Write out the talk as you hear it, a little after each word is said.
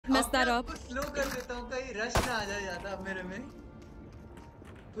that up. Slow कर देता हूँ कहीं रश ना आ जाए ज्यादा मेरे में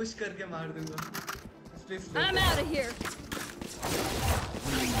पुश करके मार दूंगा I'm out of here.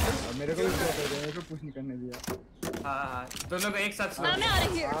 मेरे को भी स्लो कर दे मेरे को पुश नहीं करने दिया हाँ दोनों को एक साथ slow I'm out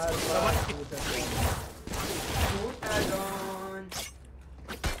of here.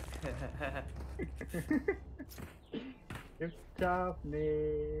 Staff ने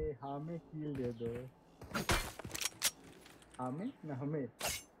हमें कील दे दो हमें ना हमें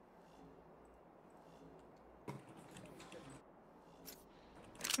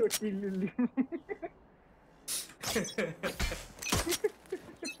छोटी लिली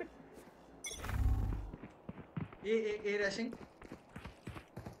ए rushing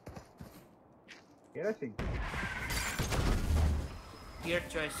Weird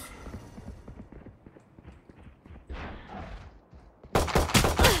choice.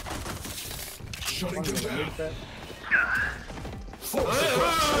 Shutting them down.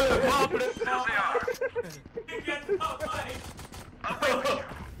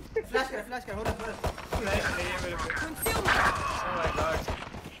 Flash कर, hold on. Flash नहीं है मेरे को. Oh my god.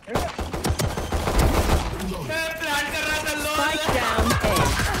 मैं प्लान कर रहा था लो. Spike down A.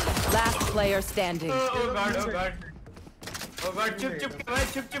 Last player standing. Oh god. Oh god, चुप के भाई,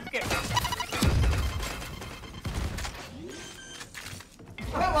 चुप के.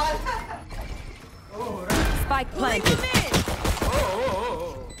 Spike planted. Oh.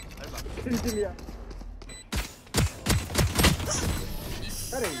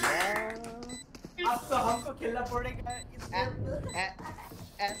 अरे यार अब तो हमको खेलना पड़ेगा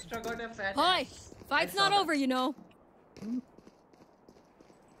Astra got a fat Hi. Fight's not over, you know.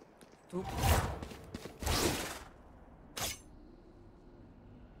 Go.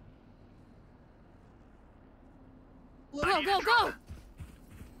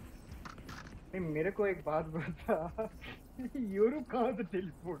 नहीं मेरे को एक बात बता यूरोप कहाँ से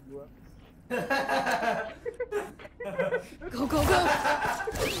टेलीपोर्ट हुआ Go.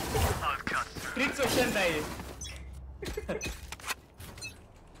 ट्रिक क्वेश्चन था ये.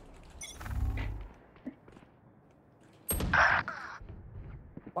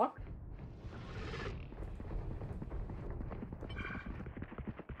 Fuck.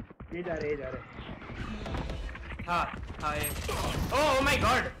 ये जा रहे हाँ ये. Oh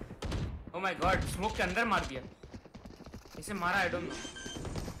my god, स्मोक के अंदर मार दिया. इसे मारा I don't know.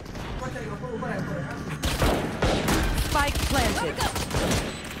 Spike planted.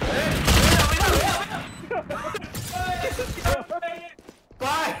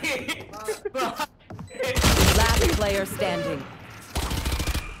 Last player standing.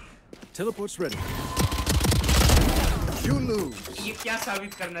 Teleport's ready. You lose. ये क्या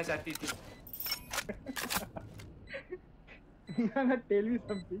साबित करना चाहती थी? ना tell me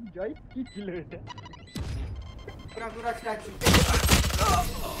something. Joy की killer है. पूरा स्टैक.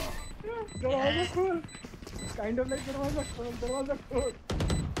 दरवाजा खोल. Kind of like दरवाजा खोल.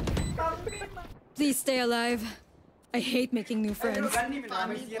 Please stay alive. I hate making new friends.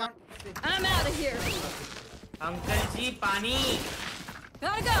 I'm out of here. Uncle जी पानी.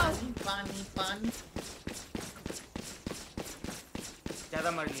 Gotta go. पानी. ज्यादा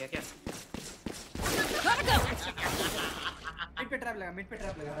मर लिया क्या? Gotta go. मिड पे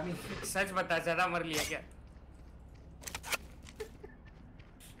ट्रैप लगा रमी. सच बता ज्यादा मर लिया क्या?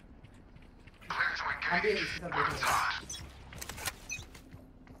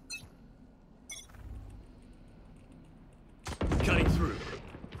 Cutting through.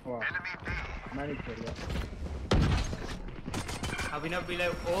 Wow. मैंने कर लिया. अभिनव भी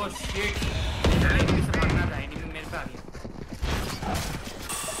लाइव. Oh shit. एनिमी से भागना था. एनिमी मेरे पे आ गया.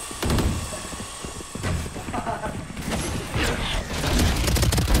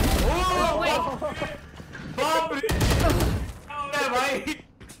 Oh wait. बाप रे. क्या भाई?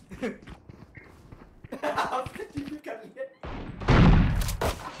 आपने टीवी कर लिया.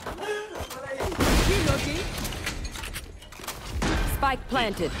 You lucky. Spike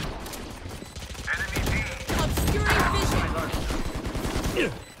planted. Obscuring vision.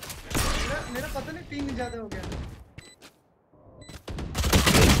 मेरा पता नहीं पिंग ज्यादा हो गया.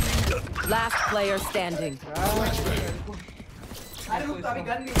 Last player standing. अरे रुक अभी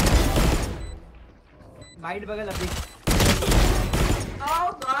गन नहीं. माइंड बगल अभी. Oh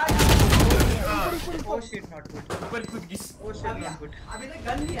god. Oh shit not good. ऊपर कूद गिस. Oh shit not good. अभी तक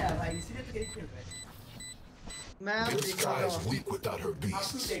गन नहीं आया भाई इसीलिए तो यही खेल रहा है. मैं अब देख रहा Eyes हूँ. weak without her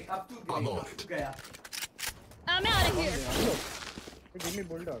beasts. अब तू I'm on it. गया. I'm out of here. Give me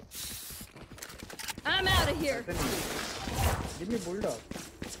bulldog. I'm out of here. Give me bulldog.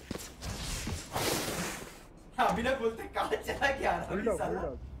 अभिनव बोलते कहाँ चला गया? Bulldog.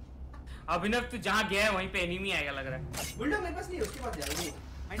 अभिनव तू जहाँ गया है वहीं पे एनिमी आएगा लग रहा है. बुलडॉग मेरे पास नहीं है उसके पास जाएगी.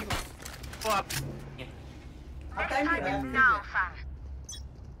 वो आप टाइम नहीं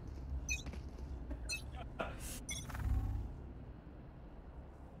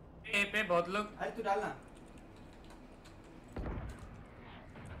है पे बहुत लोग अरे तू डालना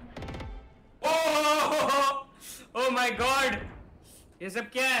ओह माय गॉड ये सब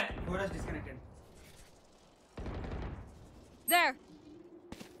क्या है थोड़ा डिस्कनेक्टेड There.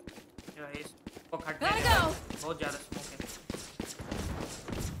 वो खट्टे Gotta go. बहुत ज्यादा स्मोक है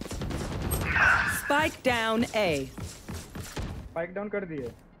Spike down A. Spike down कर दिए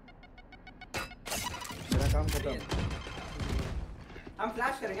मेरा काम खत्म हम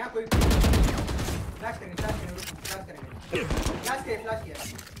फ्लैश करेंगे कोई फ्लैश करेंगे फ्लैश किया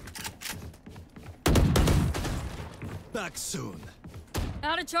Back soon.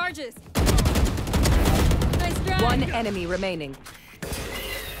 Out of charges. Nice try. One enemy remaining.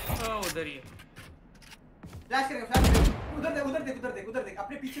 उधर ही फ्लैश करेंगे उधर देख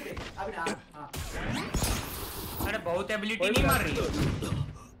अपने पीछे देख अभी ना हां अरे बहुत एबिलिटी नहीं मार रही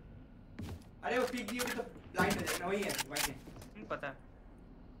अरे वो पीक दियो तो ब्लाइंड हो जाएगा वही है वाइट है पता है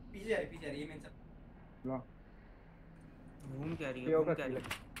पीछे जा रही ये मेन सब लो घूम क्या रही ये है होगा घूम क्या रही है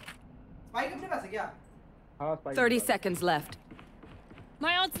स्पाइक अपने पास है क्या हां spike 30 seconds left.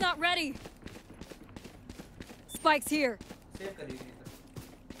 My ult's not ready. Spike's here. Save कर दीजिए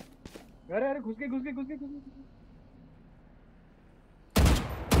अरे घुस गए मुंह देखा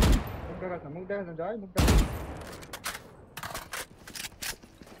जाए मुंह देखा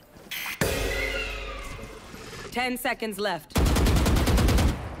 10 seconds left.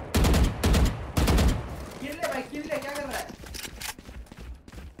 किल ले भाई किल ले क्या कर रहा है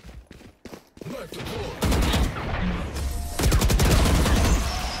Knife deployed.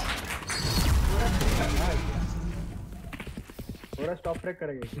 थोड़ा स्टॉप ट्रैक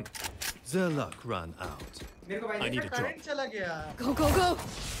करेंगे Their luck ran out. मेरे को भाई I need a drop. Current चला गया Go, go, go.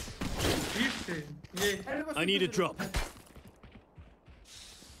 हीट से ये I need a drop.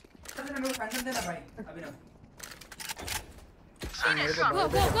 मेरे को फैंटम देना भाई अभी ना Go,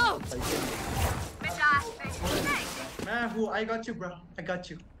 go, go. मैं हूँ I got you bro I got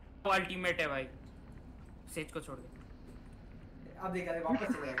you वो अल्टीमेट है भाई सेज को छोड़ दे अब देख रहे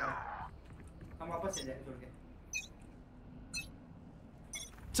वापस चले जाएगा हम वापस चले जाएंगे छोड़ के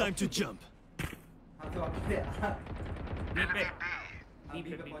Time to jump. हम तो वापस ले बी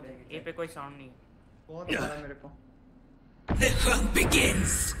पे ए पे कोई साउंड नहीं है बहुत मारा मेरे को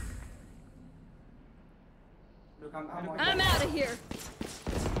लोग I'm out of here.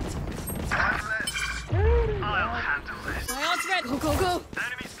 My ult's ready. Go, go, go.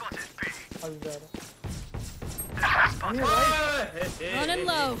 Running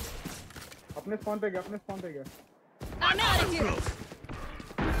low. अपने स्पॉन पे गया I'm out of here.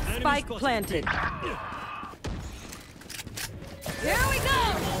 Spike planted. Here we go.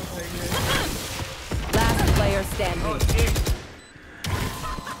 Last player standing.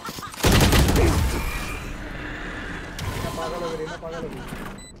 पागल हो गई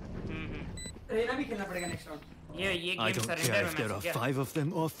रेना भी खेलना पड़ेगा नेक्स्ट राउंड ये I game don't surrender care में if there are मैच है 5 of them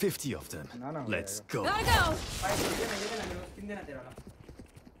or 50 of them. No, no, Let's yeah, go. Gotta go. भाई ये ना मेरे को स्किन देना तेरा वाला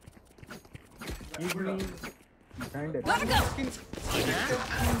बैंड है Gotta go.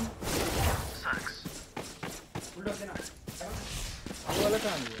 बुलडॉग देना वो वाला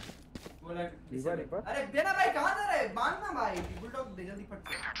कहां है बोला रिपर अरे देना भाई कहां दे रहे बांधना भाई बुलडॉग दे जल्दी फट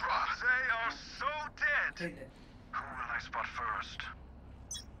से They are so dead. ठीक है Who will I spot first?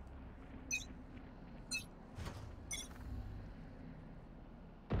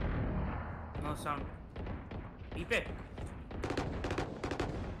 No sound B पे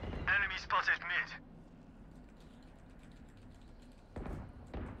Enemy spotted mid.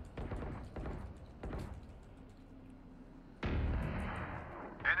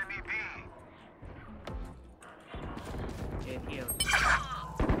 Enemy B. ये अरे यार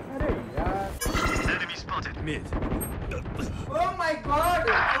Enemy spotted Mid. Oh my God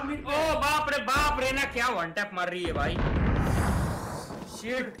ओ बाप रे ना क्या वन टैप मार रही है भाई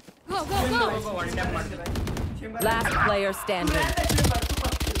शिट Go, go, go. को वन टैप मार दे Last player standing.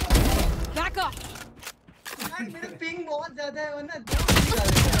 Back off. यार मेरा पिंग बहुत ज्यादा है वरना दो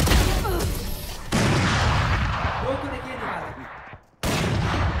को देखिए निकाला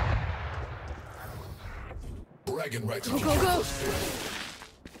Bragging rights. Go, go, go.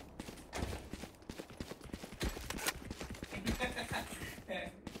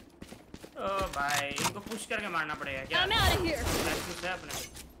 ओ भाई इनको पुश करके मारना पड़ेगा क्या I'm out of here. Flash push है अपने को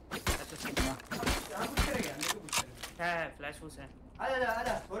अच्छा हां कुछ करेगा मेरे को कुछ करेगा है फ्लैश पुश है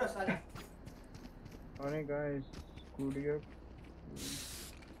आजा थोड़ा सा आजा अरे guys studio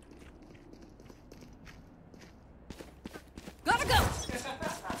Gotta go.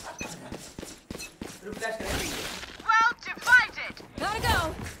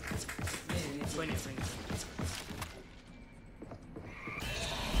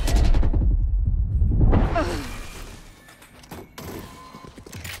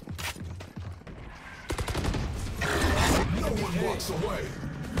 blocks away.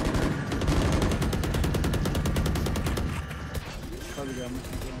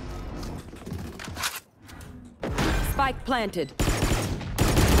 Spike planted.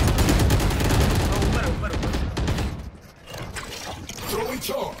 Throwing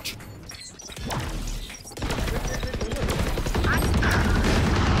charge.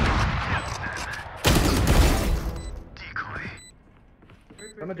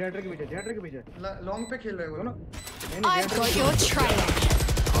 दोनों जनरेटर के पीछे लॉन्ग पे खेल रहे हो दोनों I've got your trail.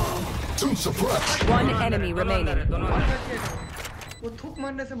 Two suppressed. One enemy remaining. वो थूक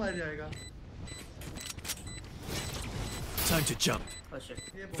मारने से मर जाएगा Time to jump. Oh shit.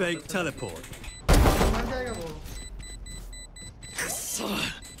 Fake teleport. मर जाएगा वो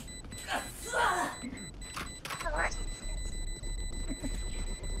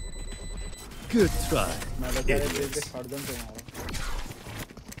Good try. मैं लगा रहा था कि शॉटगन से मारा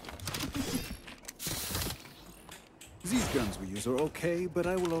These guns we use are okay, but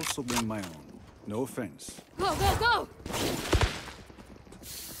I will also bring my own. No offense. Go, go, go!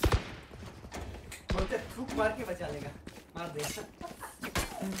 बोलते थूक मार के बचा लेगा मार दे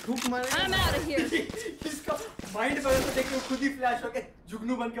थूक मारेगा I'm out of here. इसका माइंड बदल तो देख के खुद ही फ्लैश होके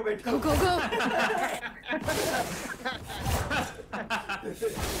जुगनू बन के बैठा Go, go, go!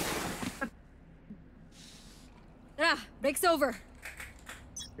 Break's over.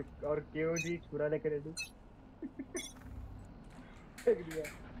 और केओजी छुरा लेकर रेडी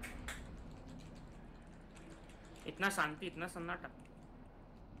इतना शांति इतना सन्नाटा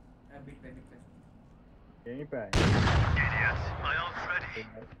बीट पे यहीं पे आए Idiots, my arm's ready.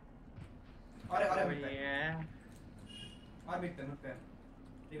 और बीट पे नोट पे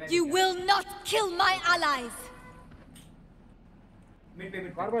You will not kill my allies. Mid पे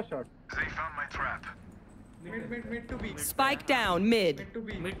mid bar shot They found my trap. Mid to be Spike down mid. Mid to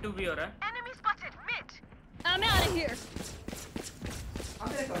be mid to भी हो रहा है Enemy spotted mid. I'm out of here. हम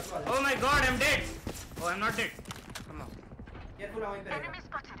तेरे shot वाला Oh my god, I'm dead. Oh, I'm not dead. Come on. Careful आवाज करेगा Enemy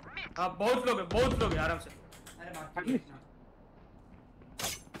spotted mid. बहुत लोग हैं आराम से अरे मार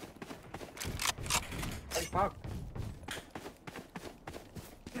fuck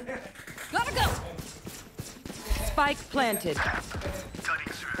Gotta go. Spike planted.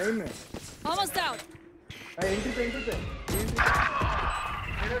 Cutting through. सही में Almost out. एंट्री पे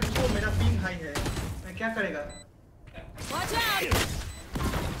मेरा पिंग हाई है मैं क्या करेगा Watch out.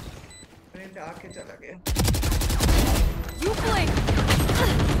 फ्रेंड आके चला गया You blink.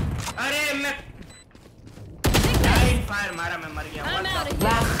 अरे मैं लाइन फायर मारा मैं मर गया I'm out of here.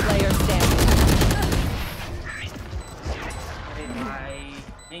 Last player standing. अरे भाई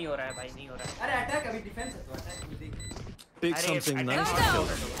नहीं हो रहा है नहीं हो रहा है अरे अटैक अभी डिफेंस है तो अटैक देख Pick अरे something attack nice. Go, go.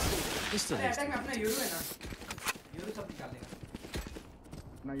 Just a अरे little. अटैक में अपना यूरो है ना यूरो सब निकाल देगा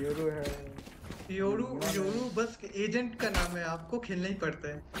ना यूरो है योरू बस एजेंट का नाम है आपको खेलना ही पड़ता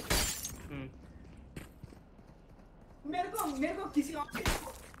है मेरे को किसी और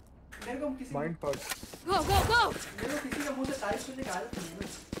mind fall Go, go, go. मेरे को किसी का मुंह से तारीफ सुनने का आदत नहीं है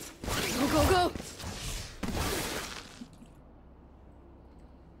Go, go, go.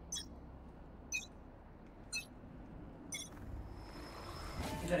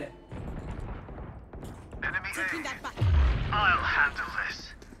 इधर है Enemy Taking A. that back. I'll handle this.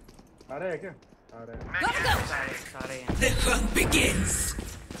 आ रहा है क्या आ रहा है Gotta go. सारे हैं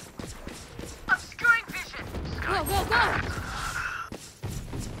Obscuring vision. Go, go, go.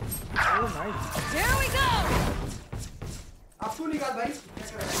 Oh nice Here we go. आप तू निकाल भाई क्या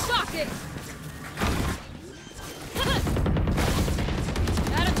कर रहा है Fuck it.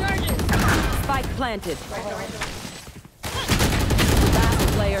 Out of charges. Spike planted. Last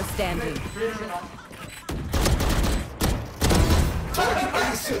player standing.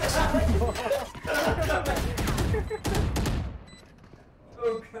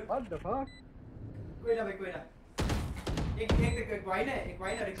 What the fuck कोई ना एक वाइन है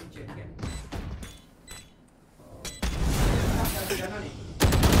और एक नीचे ठीक है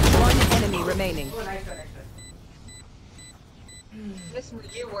One enemy remaining. ओ नाइस बस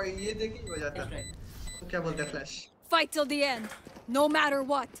ये देख के हो जाता है तो क्या बोलते हैं flash Fight till the end, no matter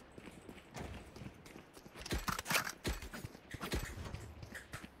what.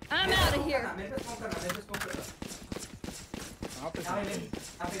 I'm out of here. मेरे पे स्मोक करना आप आप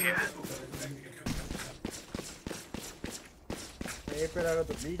मेरे पे स्मोक कर ए पे आ रहा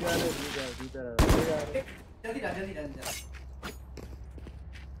तो बी जा रहा बी पे आ रहा जल्दी डाल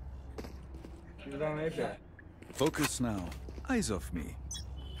ए पे Focus now. Eyes off me.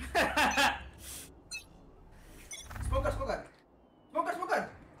 Smoker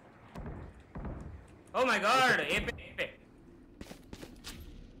Oh my god, A पे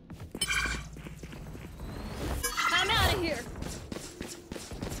I'm out of here.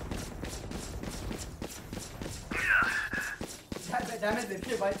 Damage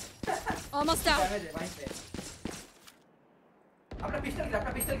देखिए भाई Almost out. डैमेज है भाई पे अपना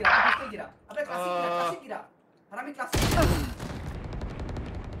पिस्टल गिरा अपना क्लासिक गिरा हरामी classic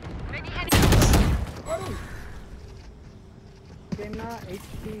Kena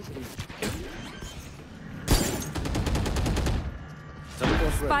 83.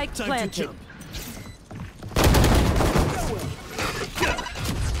 Spike Time to planted. jump.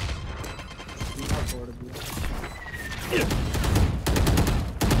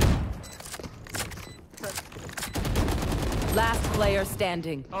 Last player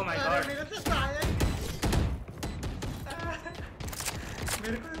standing. Oh my god. मेरे तो आया ही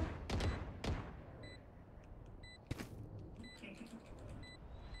मेरे को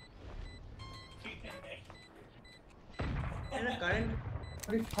मेरा करंट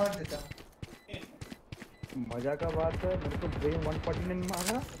अभी फाड़ देता मजा का बात है मेरे को ब्रेन 149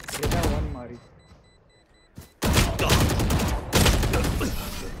 मारा रेना 1 मारी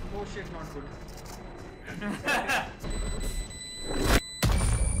Oh shit, not good.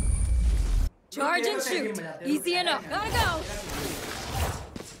 Charge and shoot. Easy enough. Gotta go.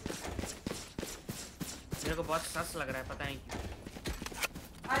 मेरे को बहुत सस लग रहा है पता नहीं क्यों।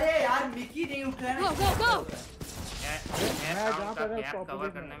 अरे यार मिकी नहीं उठ रहा है Go, go, go. 6 राउंड का गैप कवर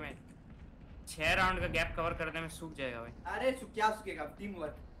करने में 6 राउंड का गैप कवर करने में सूख जाएगा भाई। अरे क्या सूखेगा टीम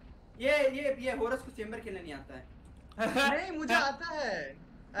वर्क ये होरस को चेंबर खेलने नहीं आता है नहीं मुझे आता है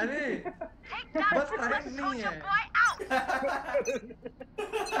अरे बस करंट नहीं है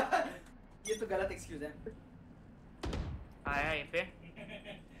ये तो गलत एक्सक्यूज है आया ये पे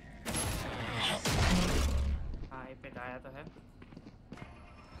हाँ ये पे आया तो है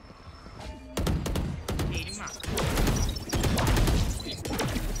तेरी माँ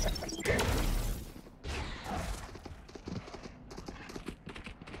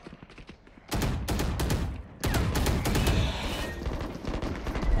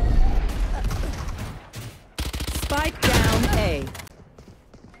Spike down A.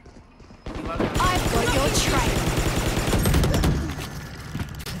 I've got your trail.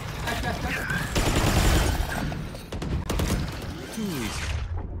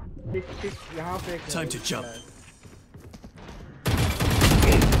 टिक यहाँ पे Time to jump.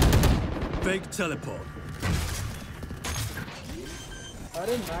 Fake teleport.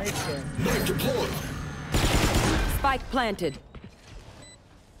 अरे नाइस है Knife deployed. Spike planted.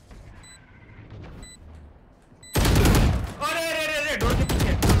 अरे डोर के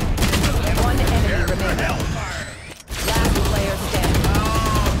पीछे। One enemy remaining. Last player standing.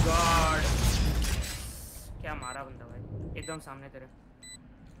 Oh God. क्या मारा बंदा भाई एकदम सामने तेरे।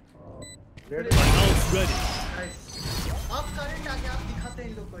 My ult's ready. अब करंट आ गया आप दिखाते हैं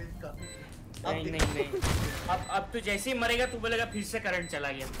इन लोग को इसका नहीं अब तू जैसे ही मरेगा तू बोलेगा फिर से करंट चला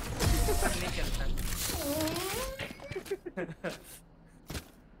गया नहीं चलता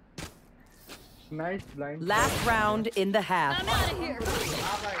nice blind Last round in the half. I'm out of here.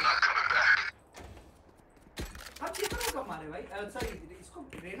 हम कितना कब मारे भाई सॉरी इसको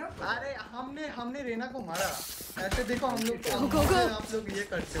रेना अरे हमने रेना को मारा ऐसे देखो हम लोग आप लोग ये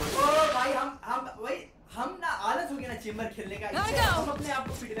करते हो ओ भाई हम वही हम ना आलस हो गया ना चेंबर खेलने का इसलिए हम अपने आप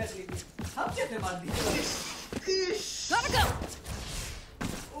को फिट रख लेंगे हम कैसे मार दिए Gotta go.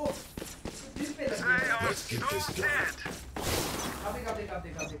 ओ दिल पे लग गया Let's get this done. अब देख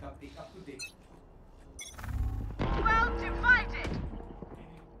अब तू देख Well divided.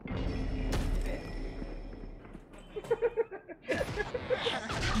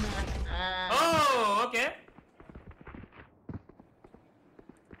 Oh okay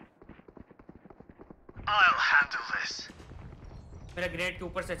I'll handle this. मेरा ग्रेड के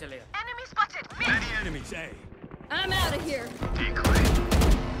ऊपर से चलेगा Enemy spotted. Many enemies A. I'm out of here. Decoy.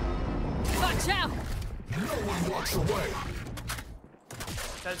 Watch out. No one walks away.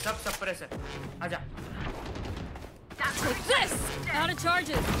 चल सब प्रेशर आजा Take this. Out of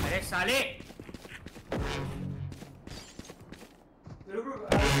charges. अरे साले रुक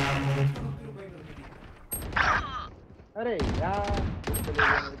अरे यार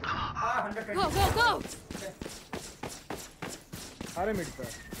हां 120 Go, go, go. अरे मिड पर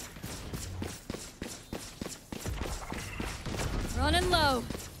Running low.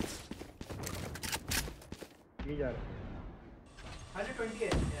 बी जा रहा 120 है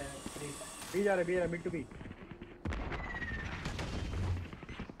बी जा रहा मिड टू बी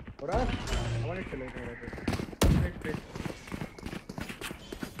और वन इट चलेगा मेरा पे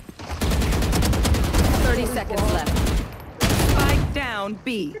 30 seconds left. Spike down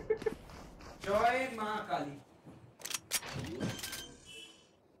B. जय मां काली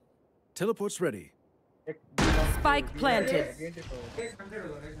Teleport's ready. Spike planted. Next 100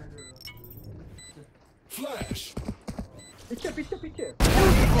 Flash. पीछे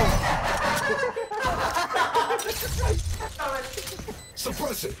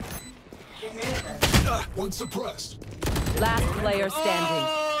Suppress it. One suppressed. Last player standing.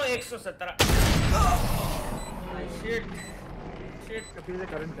 Oh, 117. Shit. फिर से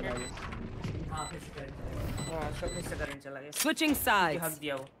करंट चला गया हाँ फिर से करंट फिर से करंट चला गया Switching sides. हक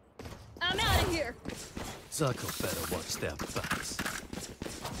दिया वो I'm out of here. Circle better watch their backs.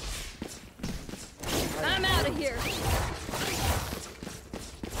 I'm out of here.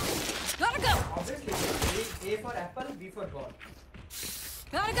 Gotta go. obviously A for apple, B for ball.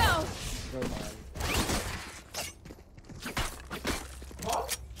 Gotta go. Ball?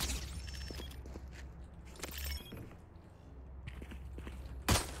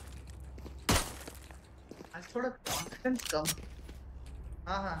 आज थोड़ा कॉन्फिडेंस कम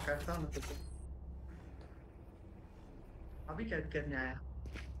हाँ करता हूँ तो अभी क्या करने आया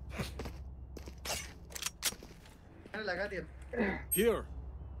मैंने लगा दिया Here.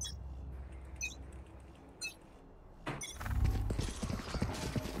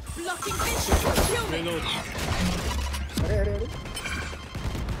 Blocking vision. Kill me. Reload. अरे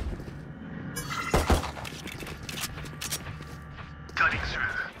Cutting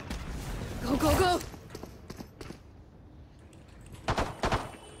through. Go, go, go.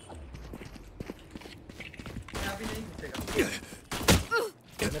 मैं अभी नहीं घुसेगा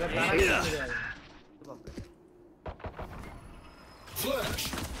मेरा प्लान है Flash.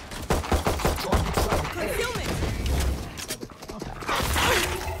 Target track. Concealment.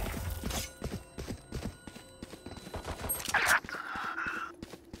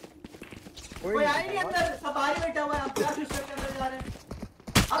 कोई आए नहीं अंदर सब बाहर ही बैठा हुआ है आप फ्लैश सिस्टम के अंदर जा रहे हैं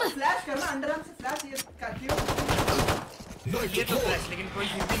अब फ्लैश करना अंडरआर्म से फ्लैश ये करती हो Knife ये तो deployed. फ्लैश लेकिन कोई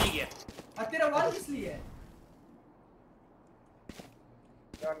हिट भी नहीं गया और तेरा वॉल किस लिए है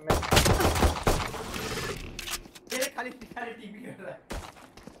तेरे खाली टीवी कर रहा है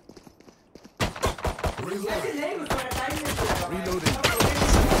Reload. ऐसे नहीं घुस रहा टाइम नहीं लगा Reloading.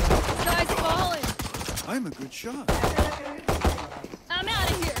 Sky's falling. I'm a good shot. I'm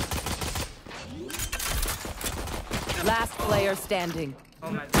out of here. Last player standing.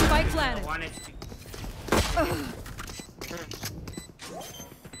 oh my god Spike planted. 1 HP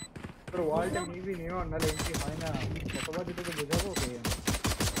पर वॉल टाइम भी नहीं हो ना लेकिन मायना मतलब तो बुझा हो गया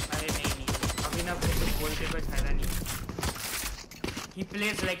अरे नहीं अभी ना फिर बोलते कोई फायदा नहीं he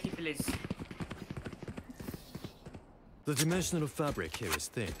plays like he plays The dimensional fabric here is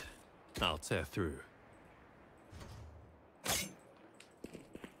thin. I'll tear through.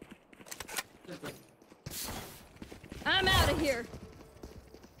 I'm out of here.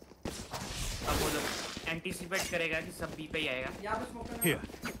 अब वो लोग एंटीसिपेट करेगा कि सब बी पे ही आएगा यहाँ पे स्मोक करना Here.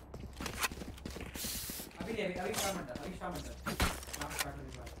 अभी नहीं अभी स्टार्ट मत अभी स्टार्ट मत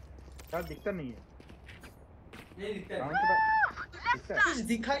यार दिखता नहीं है ये दिखता है राउंड के बाद दिखता है कुछ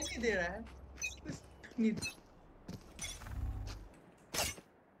दिखाई नहीं दे रहा है कुछ नहीं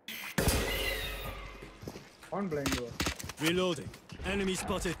कौन ब्लाइंड हुआ Reloading. Enemy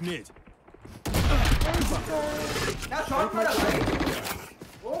spotted mid. क्या शॉट मारा भाई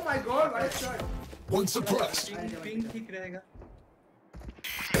oh my God what a shot One suppressed. Ping ठीक रहेगा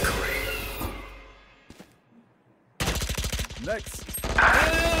Next.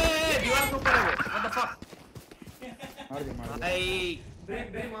 दीवार के ऊपर है वो व्हाट द फक मार दे भाई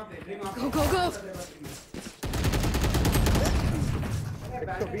ब्रेक वहां पे Go, go, go.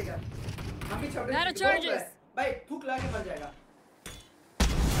 अभी छोटे Out of charges. भाई थूक ला के मर जाएगा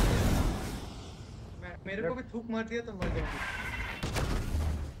मेरे को भी थूक मार दिया तो मर जाऊंगी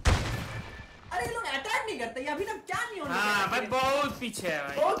अरे ये लोग अटैक नहीं करते ये अभी तक क्या नहीं होने हां भाई बहुत पीछे है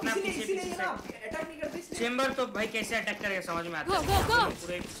भाई बहुत इतना इसीलिए पीछे इसीलिए ना अटैक नहीं करते इसलिए चेंबर तो भाई कैसे अटैक करेगा समझ में आता Go, है go, go.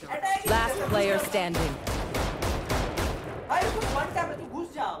 पूरे पीछे हो। Attack Last player standing. भाई तू वन टैप पे तू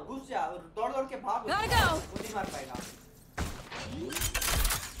घुस जा दौड़ दौड़ के भाग Gotta go. वो नहीं मार पाएगा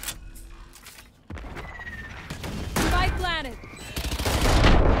Spike planted.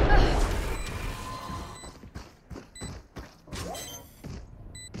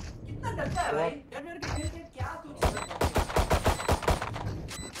 कितना डरता है भाई यार मेरे को फिर क्या तू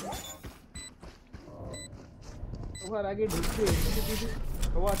ऊपर आगे ढूंढते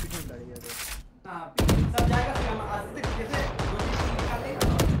हवा दिखने लग गया हां सब जाएगा फिर हम आज तक कैसे निकाल लेगा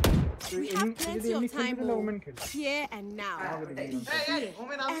We have plenty of time here and now.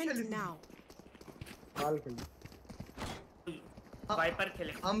 Women आप And खेल now. काल खेल वाइपर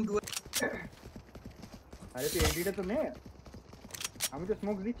खेले हम डुअल अरे तो एंटीटा तो नहीं আমি তো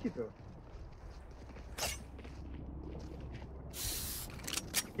স্মোক দিচ্ছি তো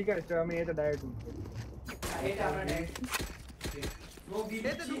ঠিক আছে তো আমি এটা ডাইরেক্ট এটা আমরা নেক্সট স্মোক এই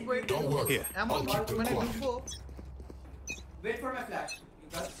তো ঢুকবো Don't worry. Here. এমন মানে ঢুকবো Wait for my flash. You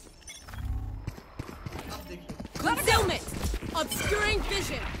got. Concealment! Obscuring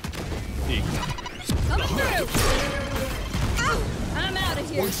vision! Coming through! Ow! I'm out of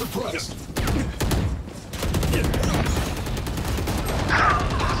here! One suppressed.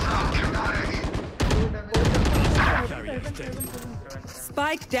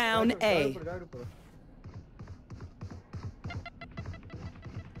 Spike down A.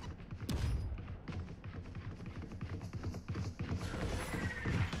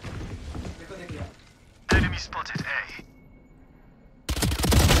 Enemy spotted A.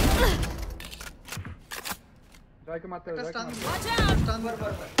 Watch Watch out!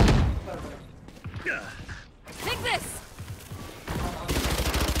 Take this!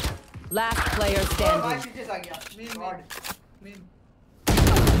 Last player standing.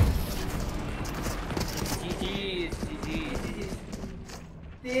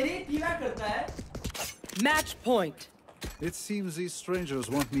 Match point. It seems these strangers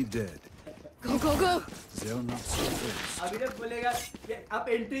want me dead. Go, go, go! They're not so fast. अभी जब बोलेगा आप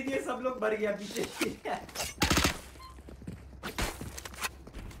entry दिए सब लोग भर गया पीछे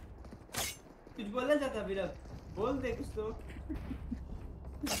कुछ बोलना चाहता विरल बोल दे कुछ तो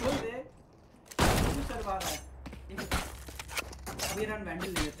बोल दे कुछ करवा रहा है अभी रन वैंडल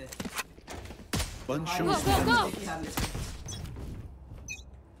ले लेते हैं Bunch Go, of go, go!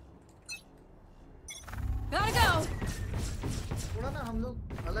 Gotta go! थोड़ा ना हम लोग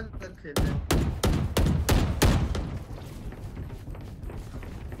अलग अलग खेलते हैं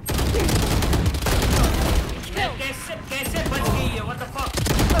कैसे बच गई है? What the fuck?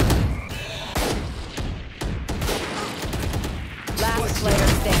 Last player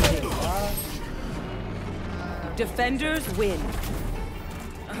standing. Defenders win.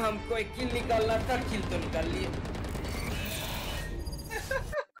 हमको एक किल निकालना था, किल तो निकाल लिए.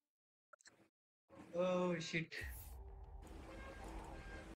 Oh shit.